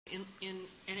And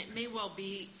it may well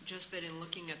be just that in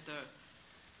looking at the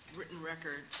written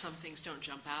record, some things don't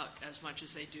jump out as much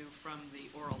as they do from the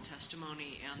oral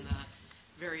testimony and the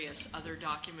various other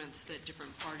documents that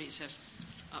different parties have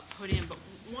put in. But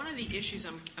one of the issues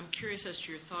I'm curious as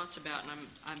to your thoughts about, and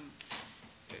I'm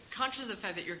conscious of the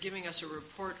fact that you're giving us a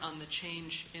report on the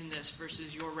change in this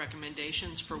versus your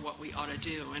recommendations for what we ought to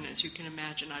do. And as you can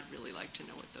imagine, I'd really like to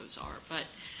know what those are. But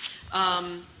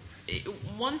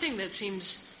one thing that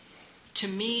seems to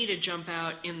me to jump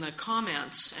out in the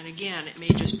comments, and again, it may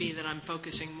just be that I'm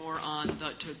focusing more on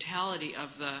the totality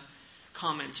of the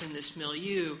comments in this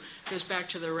milieu, goes back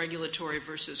to the regulatory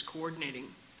versus coordinating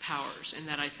powers, and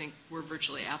that I think we're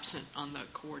virtually absent on the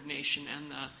coordination and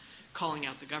the calling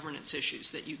out the governance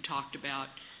issues that you talked about.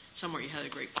 Somewhere you had a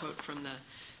great quote from the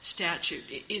statute.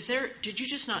 Did you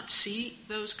just not see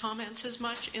those comments as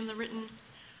much in the written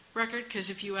record? Because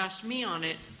if you asked me on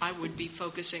it, I would be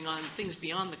focusing on things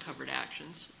beyond the covered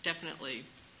actions, definitely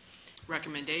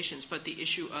recommendations, but the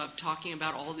issue of talking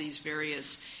about all these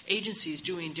various agencies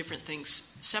doing different things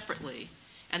separately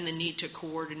and the need to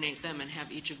coordinate them and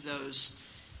have each of those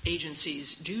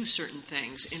agencies do certain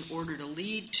things in order to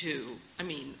lead to,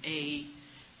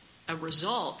 a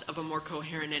result of a more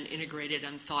coherent and integrated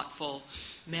and thoughtful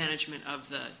management of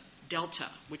the delta,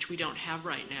 which we don't have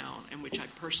right now, and which I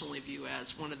personally view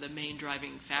as one of the main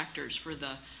driving factors for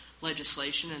the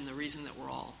legislation and the reason that we're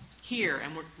all here.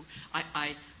 And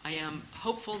I am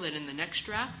hopeful that in the next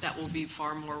draft that will be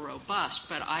far more robust,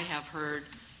 but I have heard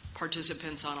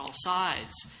participants on all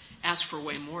sides ask for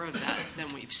way more of that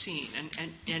than we've seen,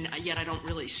 and yet I don't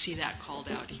really see that called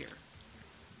out here.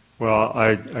 Well,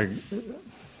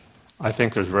 I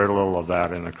think there's very little of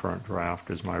that in the current draft,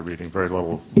 is my reading. Very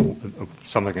little.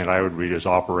 Something that I would read as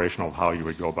operational of how you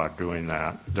would go about doing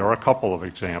that. There are a couple of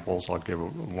examples. I'll give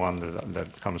one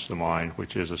that comes to mind,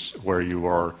 which is where you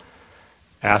are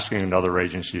asking another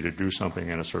agency to do something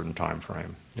in a certain time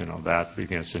frame. That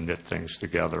begins to knit things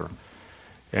together.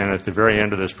 And at the very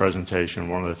end of this presentation,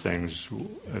 one of the things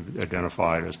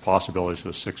identified as possibilities for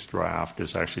the sixth draft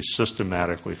is actually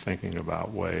systematically thinking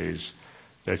about ways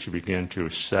that you begin to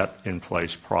set in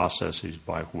place processes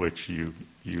by which you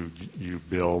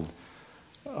build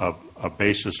a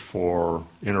basis for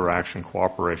interaction,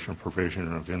 cooperation,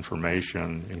 provision of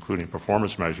information, including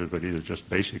performance measures, but either just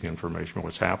basic information of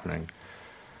what's happening,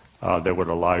 that would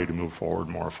allow you to move forward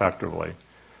more effectively.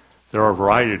 There are a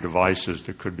variety of devices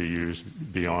that could be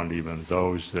used beyond even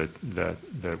those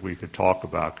that we could talk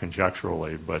about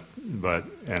conjecturally, but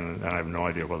I have no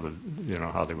idea whether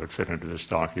how they would fit into this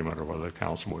document or whether the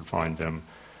council would find them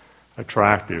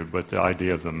attractive. But the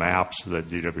idea of the maps that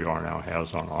DWR now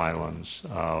has on islands,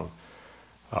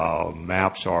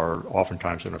 maps are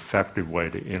oftentimes an effective way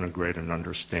to integrate an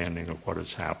understanding of what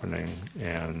is happening,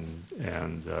 and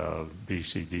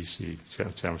BCDC,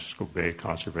 San Francisco Bay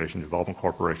Conservation Development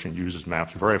Corporation, uses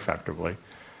maps very effectively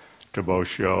to both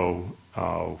show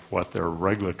what their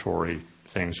regulatory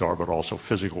things are, but also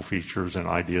physical features and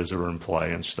ideas that are in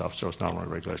play and stuff. So it's not only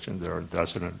regulation,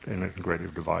 that's an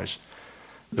integrative device.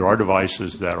 There are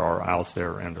devices that are out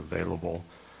there and available.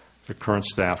 The current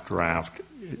staff draft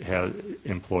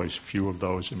employs few of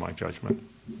those, in my judgment.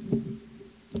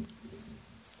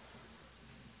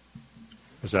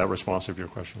 Is that responsive to your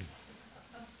question?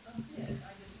 I was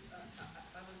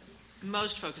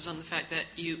most focused on the fact that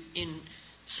in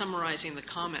summarizing the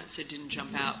comments, it didn't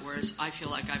jump out, whereas I feel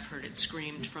like I've heard it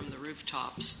screamed from the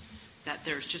rooftops that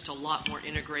there's just a lot more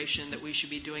integration that we should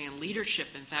be doing in leadership.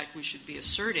 In fact, we should be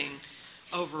asserting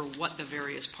over what the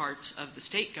various parts of the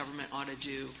state government ought to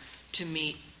do to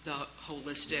meet the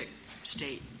holistic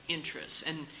state interests.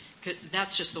 And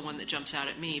that's just the one that jumps out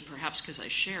at me, perhaps because I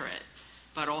share it,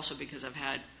 but also because I've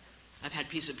had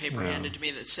pieces of paper handed to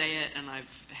me that say it, and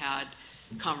I've had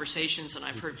conversations and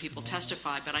I've heard people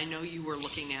testify, but I know you were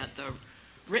looking at the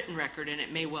written record, and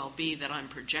it may well be that I'm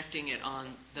projecting it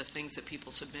on the things that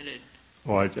people submitted.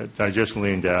 Well, I just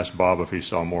leaned to ask Bob if he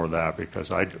saw more of that,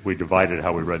 because we divided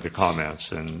how we read the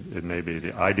comments, and it may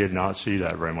be I did not see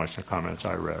that very much in the comments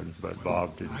I read, but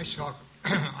Bob did. I saw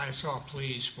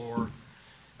pleas for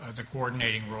the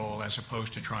coordinating role as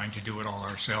opposed to trying to do it all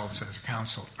ourselves as a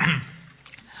council.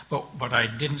 But I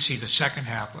didn't see the second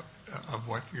half of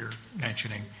what you're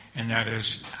mentioning, and that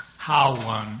is how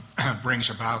one brings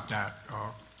about that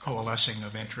coalescing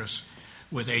of interests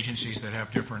with agencies that have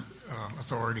different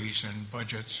authorities and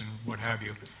budgets and what have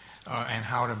you, and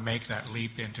how to make that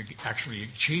leap into actually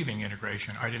achieving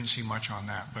integration. I didn't see much on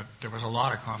that, but there was a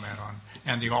lot of comment on,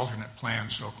 and the alternate plan,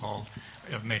 so-called,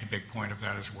 made a big point of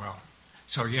that as well.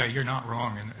 So yeah, you're not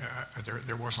wrong, and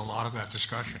there was a lot of that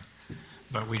discussion,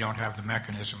 but we don't have the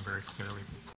mechanism very clearly.